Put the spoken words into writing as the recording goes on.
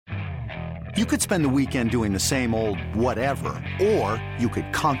You could spend the weekend doing the same old whatever, or you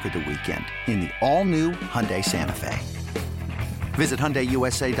could conquer the weekend in the all-new Hyundai Santa Fe. Visit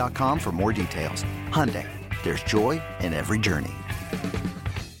HyundaiUSA.com for more details. Hyundai, there's joy in every journey.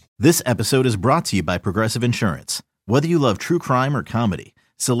 This episode is brought to you by Progressive Insurance. Whether you love true crime or comedy,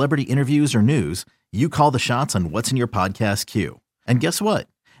 celebrity interviews or news, you call the shots on what's in your podcast queue. And guess what?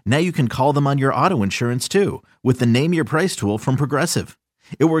 Now you can call them on your auto insurance too with the Name Your Price tool from Progressive.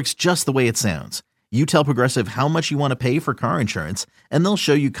 It works just the way it sounds. You tell Progressive how much you want to pay for car insurance, and they'll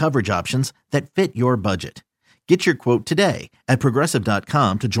show you coverage options that fit your budget. Get your quote today at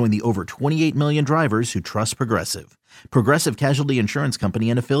Progressive.com to join the over 28 million drivers who trust Progressive. Progressive Casualty Insurance Company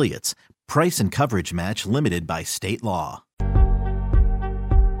and Affiliates. Price and coverage match limited by state law.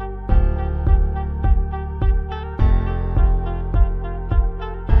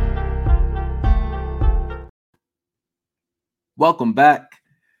 Welcome back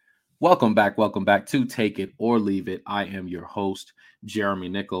to Take It or Leave It. I am your host, Jeremy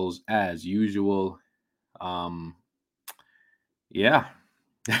Nichols, as usual.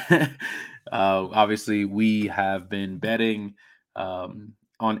 Obviously, we have been betting on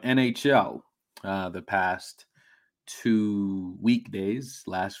NHL the past 2 weekdays,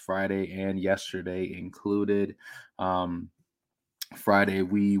 last Friday and yesterday included. Friday,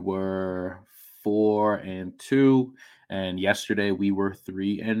 we were 4-2. And yesterday we were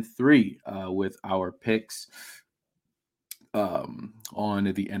 3-3 with our picks on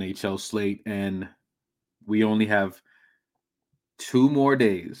the NHL slate. And we only have 2 more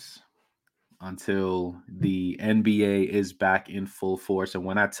days until the NBA is back in full force. And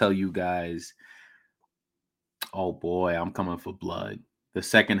when I tell you guys, oh boy, I'm coming for blood. The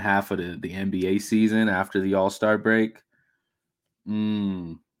second half of the NBA season after the All-Star break.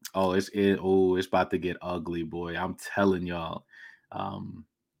 It's about to get ugly, boy. I'm telling y'all.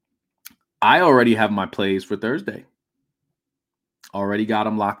 I already have my plays for Thursday. Already got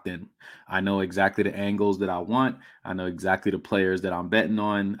them locked in. I know exactly the angles that I want. I know exactly the players that I'm betting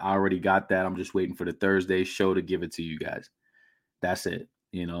on. I already got that. I'm just waiting for the Thursday show to give it to you guys. That's it.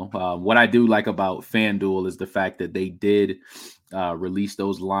 What I do like about FanDuel is the fact that they did release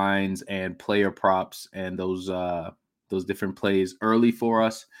those lines and player props and those different plays early for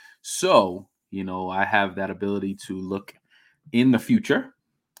us. So, I have that ability to look in the future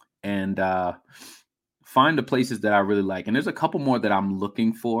and find the places that I really like. And there's a couple more that I'm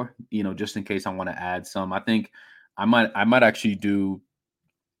looking for, just in case I want to add some. I think I might actually do,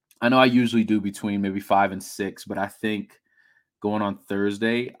 I know I usually do between maybe 5 and 6, but I think going on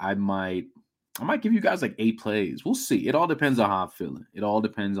Thursday, I might give you guys like 8 plays. We'll see. It all depends on how I'm feeling. It all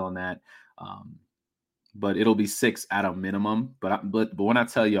depends on that. But it'll be 6 at a minimum. But when I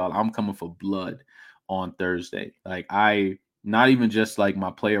tell y'all, I'm coming for blood on Thursday. Like not even just like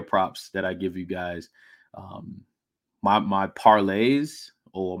my player props that I give you guys. My parlays.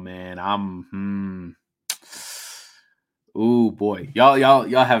 Oh man, oh boy,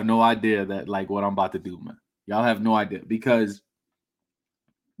 y'all have no idea that like what I'm about to do, man. Y'all have no idea because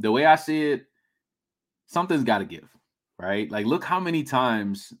the way I see it, something's got to give, right? Like look how many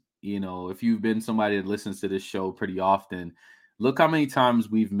times. If you've been somebody that listens to this show pretty often, look how many times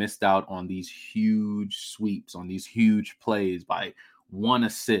we've missed out on these huge sweeps, on these huge plays by 1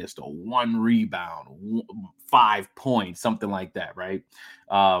 assist or 1 rebound, 5 points, something like that, right?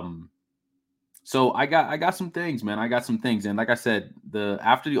 So I got some things, man. I got some things. And like I said,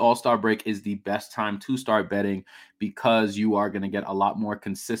 after the All-Star break is the best time to start betting because you are going to get a lot more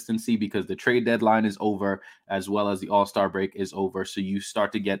consistency because the trade deadline is over as well as the All-Star break is over. So you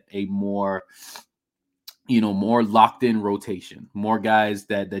start to get a more locked in rotation, more guys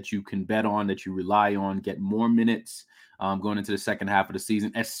that you can bet on, that you rely on, get more minutes going into the second half of the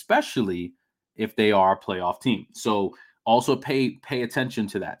season, especially if they are a playoff team. So also pay attention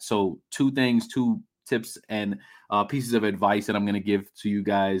to that. So 2 tips and pieces of advice that I'm going to give to you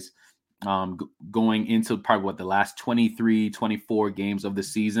guys going into probably the last 23, 24 games of the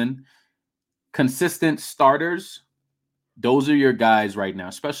season. Consistent starters, those are your guys right now,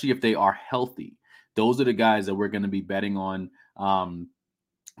 especially if they are healthy. Those are the guys that we're going to be betting on.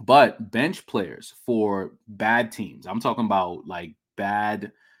 But bench players for bad teams, I'm talking about like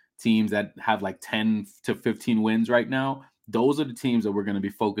bad teams that have like 10 to 15 wins right now, those are the teams that we're going to be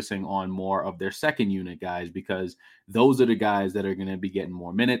focusing on more of their second unit guys because those are the guys that are going to be getting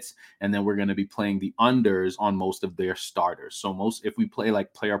more minutes. And then we're going to be playing the unders on most of their starters. So if we play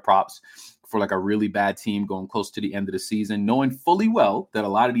like player props for like a really bad team going close to the end of the season, knowing fully well that a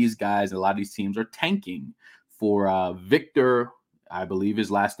lot of these guys, a lot of these teams are tanking for Victor, I believe his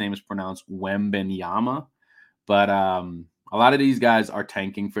last name is pronounced Wembanyama. But a lot of these guys are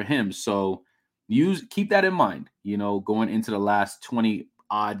tanking for him. So keep that in mind, going into the last 20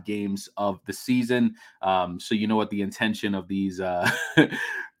 odd games of the season. So you know what the intention of these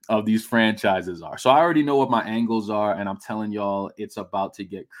of these franchises are. So I already know what my angles are, and I'm telling y'all it's about to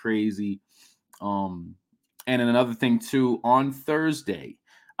get crazy. And another thing too, on Thursday,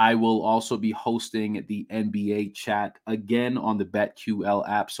 I will also be hosting the NBA chat again on the BetQL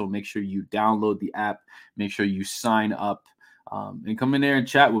app. So make sure you download the app, make sure you sign up, and come in there and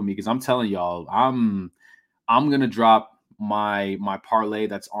chat with me, because I'm telling y'all, I'm gonna drop my parlay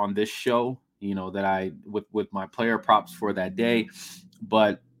that's on this show, that I with my player props for that day.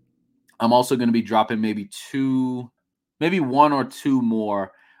 But I'm also going to be dropping maybe one or two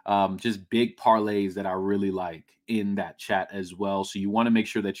more just big parlays that I really like in that chat as well. So you want to make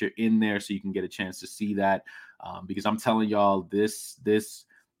sure that you're in there so you can get a chance to see that, because I'm telling y'all, this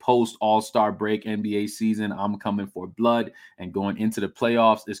post All-Star break NBA season, I'm coming for blood, and going into the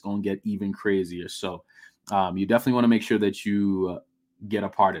playoffs, it's going to get even crazier. So you definitely want to make sure that you get a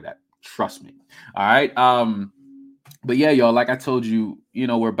part of that. Trust me. All right. But yeah, y'all, like I told you,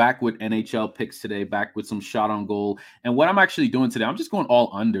 we're back with NHL picks today, back with some shot on goal. And what I'm actually doing today, I'm just going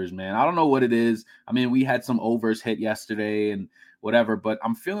all unders, man. I don't know what it is. I mean, we had some overs hit yesterday and whatever, but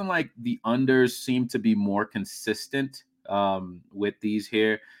I'm feeling like the unders seem to be more consistent with these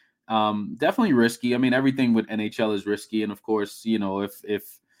here. Definitely risky. I mean, everything with NHL is risky. And of course,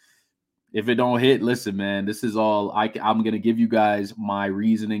 if it don't hit, listen, man, this is all I'm going to give you guys my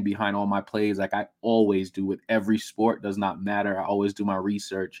reasoning behind all my plays, like I always do with every sport. Does not matter. I always do my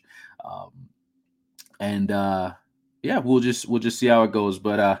research. Yeah, we'll just see how it goes.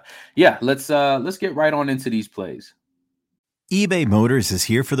 But yeah, let's get right on into these plays. eBay Motors is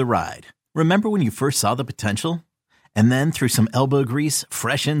here for the ride. Remember when you first saw the potential? And then through some elbow grease,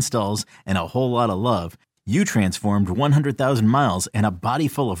 fresh installs, and a whole lot of love, you transformed 100,000 miles and a body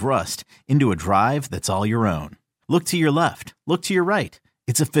full of rust into a drive that's all your own. Look to your left. Look to your right.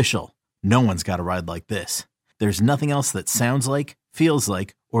 It's official. No one's got a ride like this. There's nothing else that sounds like, feels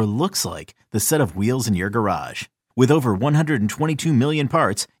like, or looks like the set of wheels in your garage. With over 122 million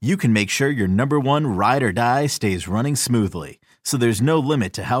parts, you can make sure your number one ride or die stays running smoothly. So there's no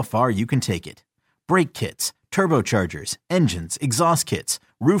limit to how far you can take it. Brake kits, turbochargers, engines, exhaust kits,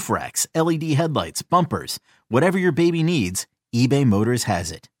 roof racks, LED headlights, bumpers, whatever your baby needs, eBay Motors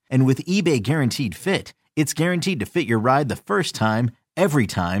has it. And with eBay Guaranteed Fit, it's guaranteed to fit your ride the first time, every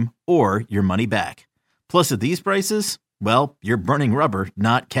time, or your money back. Plus, at these prices, well, you're burning rubber,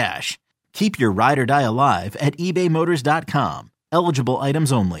 not cash. Keep your ride or die alive at ebaymotors.com. Eligible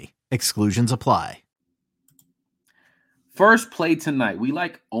items only. Exclusions apply. First play tonight, we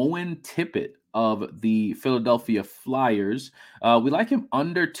like Owen Tippett of the Philadelphia Flyers. We like him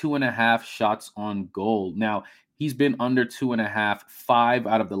under 2.5 shots on goal. Now, he's been under 2.5, 5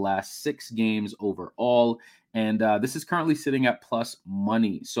 out of the last 6 games overall. And this is currently sitting at plus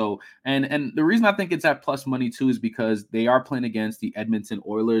money. So, and the reason I think it's at plus money too is because they are playing against the Edmonton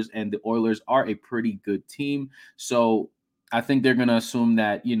Oilers, and the Oilers are a pretty good team. So I think they're going to assume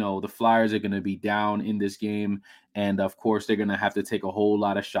that, the Flyers are going to be down in this game. And of course, they're going to have to take a whole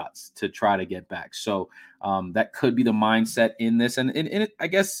lot of shots to try to get back. So that could be the mindset in this. And it, I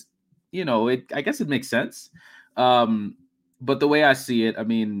guess, I guess it makes sense. But the way I see it, I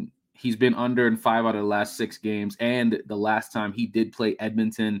mean, he's been under in 5 out of the last 6 games. And the last time he did play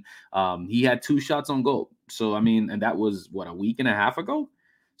Edmonton, he had 2 shots on goal. So, I mean, and that was, a week and a half ago?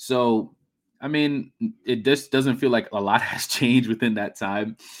 So, I mean, it just doesn't feel like a lot has changed within that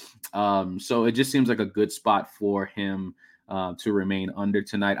time. So it just seems like a good spot for him to remain under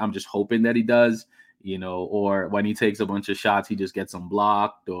tonight. I'm just hoping that he does, or when he takes a bunch of shots, he just gets them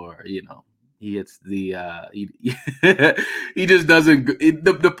blocked, or, he hits the he just doesn't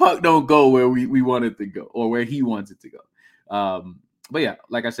the puck don't go where we want it to go, or where he wants it to go. But yeah,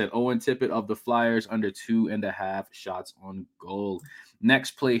 like I said, Owen Tippett of the Flyers under 2.5 shots on goal.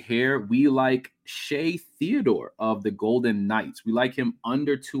 Next play here, we like Shea Theodore of the Golden Knights. We like him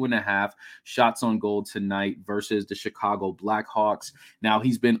under 2.5 shots on goal tonight versus the Chicago Blackhawks. Now,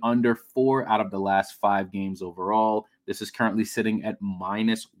 he's been under 4 out of the last 5 games overall. This is currently sitting at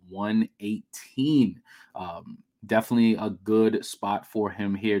minus 118. Definitely a good spot for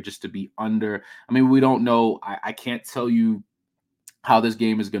him here, just to be under. I mean, we don't know. I can't tell you how this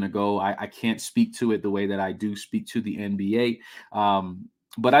game is going to go. I can't speak to it the way that I do speak to the NBA.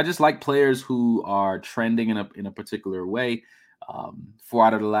 But I just like players who are trending in a particular way. 4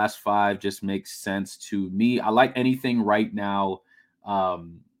 out of the last 5 just makes sense to me. I like anything right now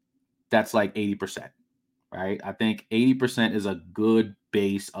that's like 80%. right? I think 80% is a good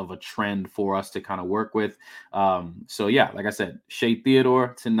base of a trend for us to kind of work with. So yeah, like I said, Shea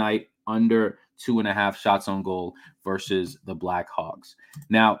Theodore tonight under 2.5 shots on goal versus the Blackhawks.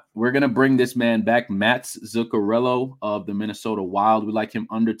 Now we're gonna bring this man back, Mats Zuccarello of the Minnesota Wild. We like him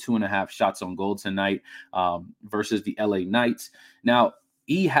under 2.5 shots on goal tonight versus the LA Knights. Now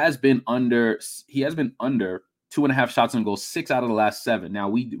he has been under 2.5 shots on goal 6 out of the last 7. Now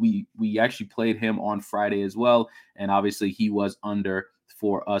we actually played him on Friday as well, and obviously he was under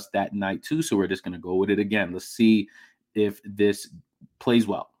for us that night too. So we're just gonna go with it again. Let's see if this plays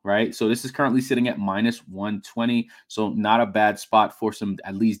well, right? So this is currently sitting at -120. So not a bad spot for some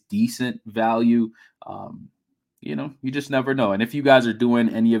at least decent value. You just never know. And if you guys are doing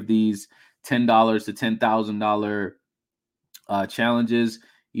any of these $10 to $10,000 challenges,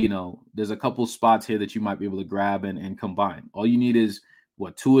 there's a couple spots here that you might be able to grab and combine. All you need is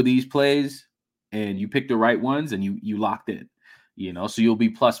 2 of these plays, and you pick the right ones, and you locked in. So you'll be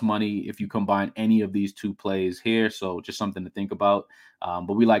plus money if you combine any of these 2 plays here. So just something to think about.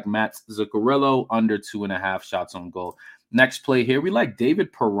 But we like Mats Zuccarello under 2.5 shots on goal. Next play here, we like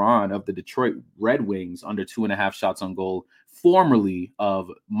David Perron of the Detroit Red Wings under 2.5 shots on goal, formerly of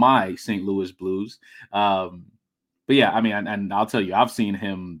my St. Louis Blues. But yeah, I mean, and I'll tell you, I've seen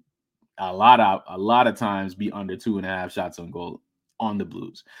him a lot of times be under 2.5 shots on goal on the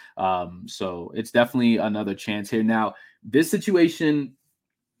Blues. So it's definitely another chance here. Now, this situation,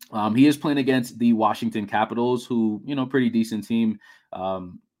 he is playing against the Washington Capitals, who, pretty decent team.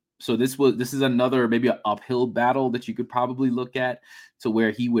 So this is another maybe an uphill battle that you could probably look at, to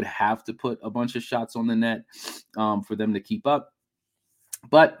where he would have to put a bunch of shots on the net for them to keep up.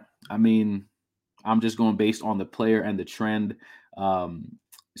 But I mean, I'm just going based on the player and the trend.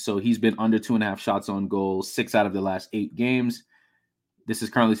 So he's been under 2.5 shots on goal 6 out of the last 8 games. This is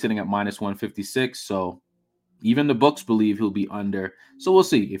currently sitting at -156. So even the books believe he'll be under. So we'll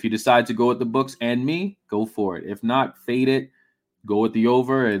see. If you decide to go with the books and me, go for it. If not, fade it. Go with the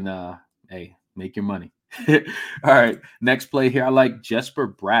over and, hey, make your money. All right. Next play here. I like Jesper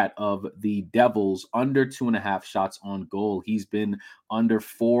Bratt of the Devils under 2.5 shots on goal. He's been under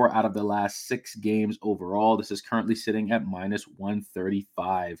 4 out of the last 6 games overall. This is currently sitting at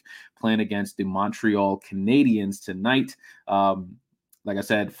 -135, playing against the Montreal Canadiens tonight. Like I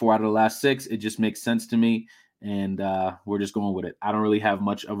said, 4 out of the last 6. It just makes sense to me. And we're just going with it. I don't really have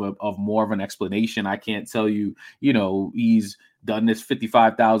much of more of an explanation. I can't tell you, he's done this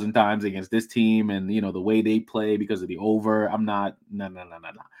 55,000 times against this team and, the way they play because of the over. I'm not, no.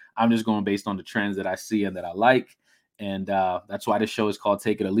 I'm just going based on the trends that I see and that I like. And that's why this show is called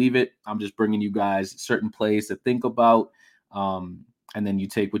Take It or Leave It. I'm just bringing you guys certain plays to think about. And then you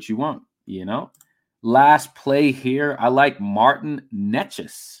take what you want, Last play here. I like Martin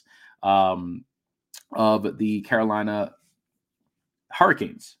Necas of the Carolina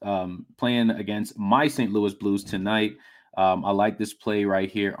Hurricanes playing against my St. Louis Blues tonight. I like this play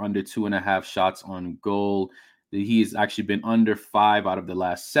right here, under 2.5 shots on goal. He's actually been under 5 out of the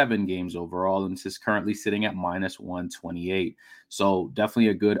last 7 games overall, and this is currently sitting at -128. So definitely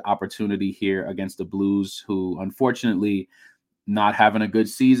a good opportunity here against the Blues, who unfortunately not having a good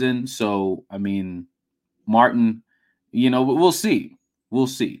season. So, I mean, Martin, we'll see. We'll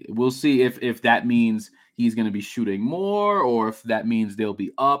see. We'll see if that means he's going to be shooting more, or if that means they'll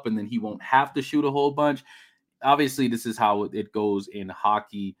be up and then he won't have to shoot a whole bunch. Obviously, this is how it goes in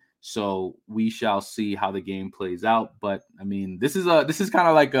hockey. So we shall see how the game plays out. But I mean, this is kind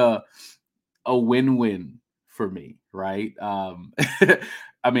of like a win-win for me, right?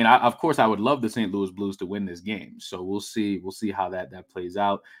 I mean, of course, I would love the St. Louis Blues to win this game. So we'll see. We'll see how that plays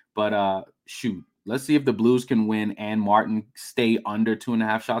out. But shoot. Let's see if the Blues can win and Martin stay under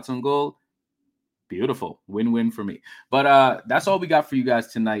 2.5 shots on goal. Beautiful. Win-win for me. But that's all we got for you guys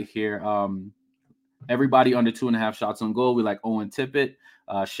tonight here. Everybody under 2.5 shots on goal. We like Owen Tippett,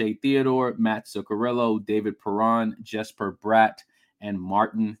 Shea Theodore, Mats Zuccarello, David Perron, Jesper Bratt, and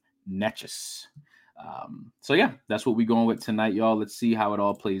Martin Necas. So yeah, that's what we're going with tonight, y'all. Let's see how it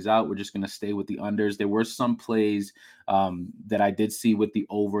all plays out. We're just going to stay with the unders. There were some plays that I did see with the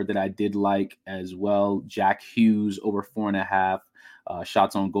over that I did like as well. Jack Hughes over 4.5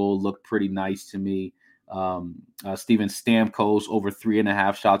 shots on goal looked pretty nice to me. Steven Stamkos over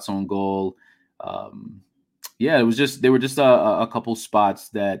 3.5 shots on goal. Yeah, there were just a couple spots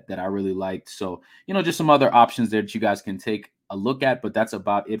that I really liked. So, just some other options there that you guys can take a look at, but that's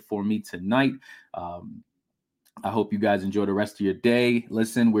about it for me tonight. I hope you guys enjoy the rest of your day.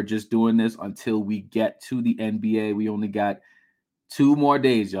 Listen, we're just doing this until we get to the NBA. We only got 2 more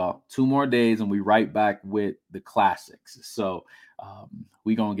days, y'all. 2 more days, and we right back with the classics. So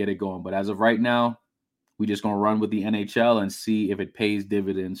we're going to get it going. But as of right now, We just going to run with the NHL and see if it pays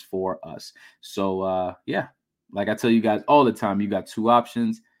dividends for us. So, yeah, like I tell you guys all the time, you got two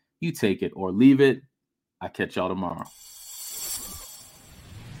options. You take it or leave it. I catch y'all tomorrow.